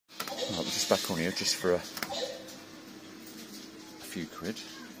Right, we're just back on here just for a few quid.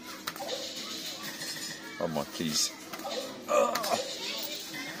 Oh my, please. Oh,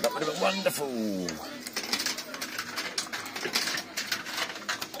 that would have been wonderful.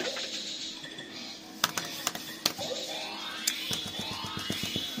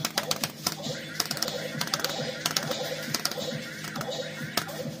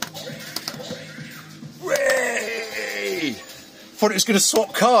 Whee! Thought it was going to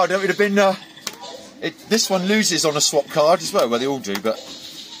swap card. It would have been... this one loses on a swap card as well. Well, they all do, but...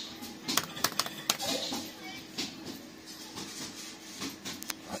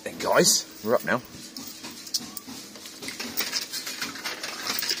 Right then, guys. We're up now.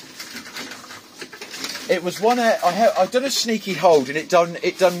 It was one out... I done a sneaky hold, and it done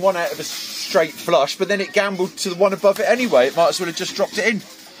one out of a straight flush, but then it gambled to the one above it anyway. It might as well have just dropped it in.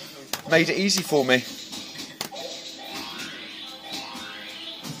 Made it easy for me.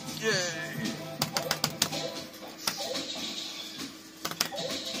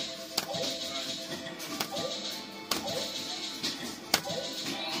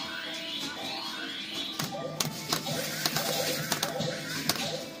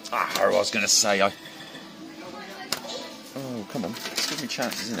 I was going to say, oh, come on. Let's give me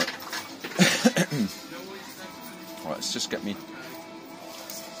chances, isn't it? Right, let's just get me...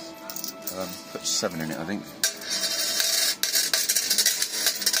 put 7 in it, I think.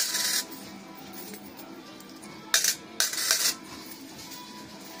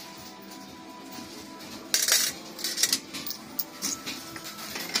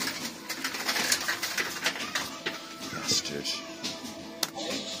 Bastard.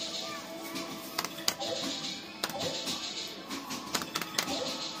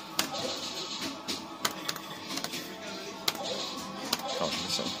 Can't do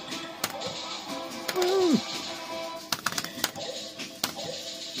this one. Woo!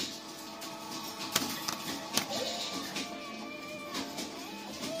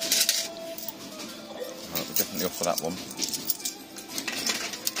 Right, we're definitely off for that one.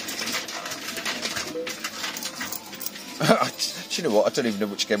 Do you know what? I don't even know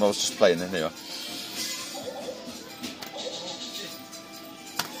which game I was just playing then, anyway.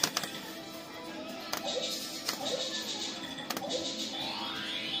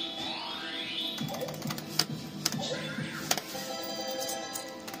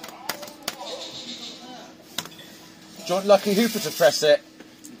 Do you want Lucky Hooper to press it?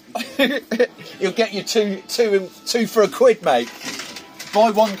 You'll get you two for £1, mate.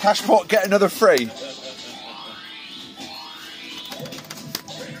 Buy one cash pot, get another free.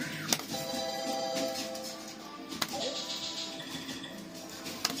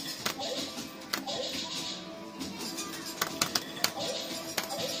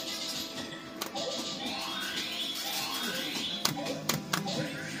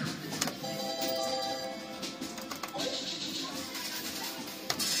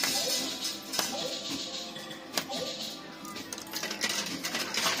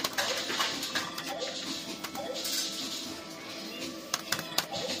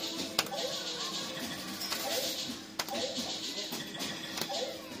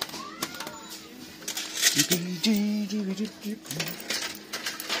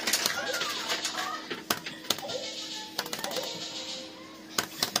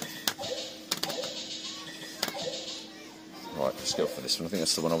 Right, let's go for this one. I think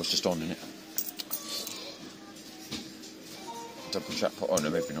that's the one I was just on, isn't it? Double jackpot. Oh no,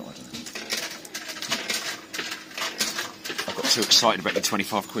 maybe not. I don't know. I got too excited about the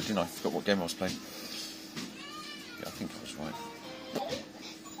 25 quid, didn't I? I forgot what game I was playing. Yeah, I think I was right.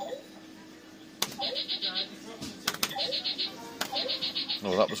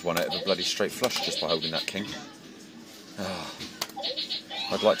 Oh, that was one out of a bloody straight flush just by holding that king. Oh,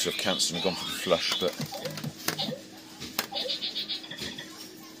 I'd like to have cancelled and gone for the flush, but...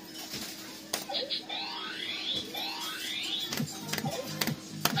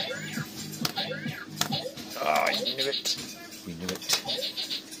 Ah, I knew it. We knew it.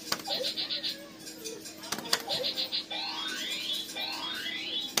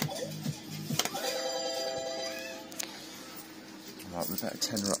 Right, we're about a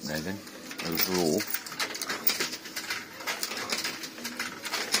tenner up now then, overall.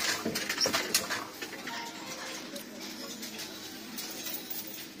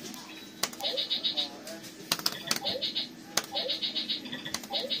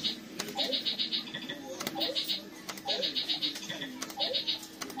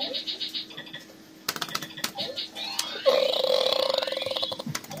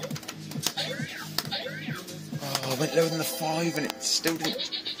 I went lower than the 5 and it still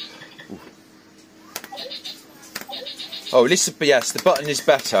didn't... Ooh. Oh, at least, yes, the button is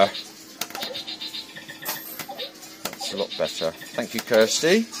better. That's a lot better. Thank you,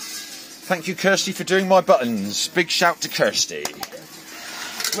 Kirsty. Thank you, Kirsty, for doing my buttons. Big shout to Kirsty.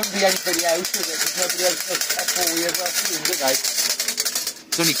 Wouldn't be anybody else, would it? Because nobody else does F all year round, would they?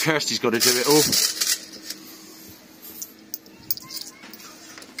 It's only Kirsty's got to do it all.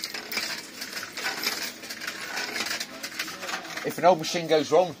 If an old machine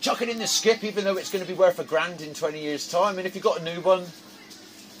goes wrong, chuck it in the skip, even though it's going to be worth £1,000 in 20 years' time. And if you've got a new one,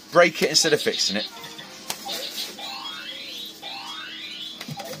 break it instead of fixing it.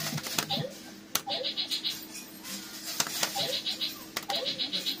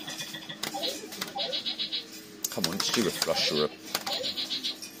 Come on, it's due a flush or a...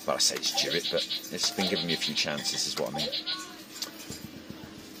 Well, I say it's due it, but it's been giving me a few chances, is what I mean.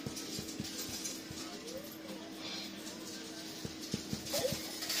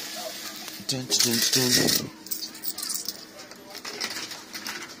 Dun, dun, dun, dun.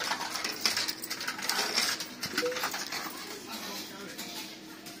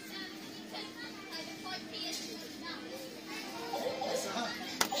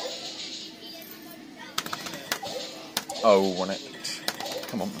 Oh, won it.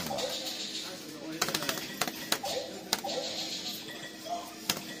 Come on.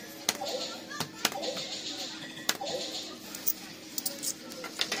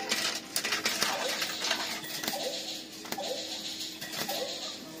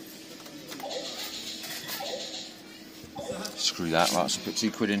 Screw that, right, so put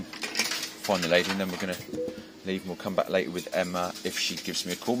 £2 in, find the lady, and then we're going to leave and we'll come back later with Emma if she gives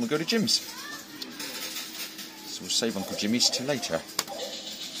me a call and we'll go to Jim's. So we'll save Uncle Jimmy's till later.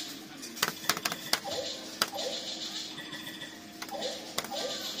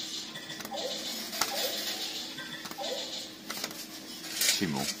 Two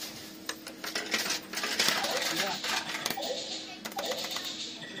more.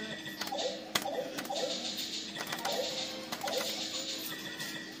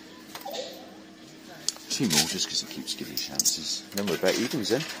 Two more, just because it keeps giving chances. Then we're about evens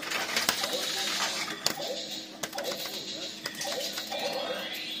then.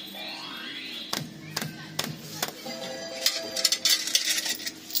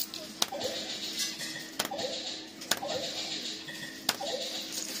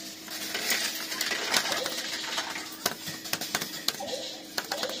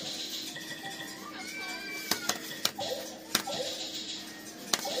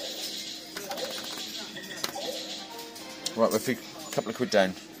 Right, we're a couple of quid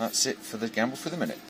down. That's it for the gamble for the minute.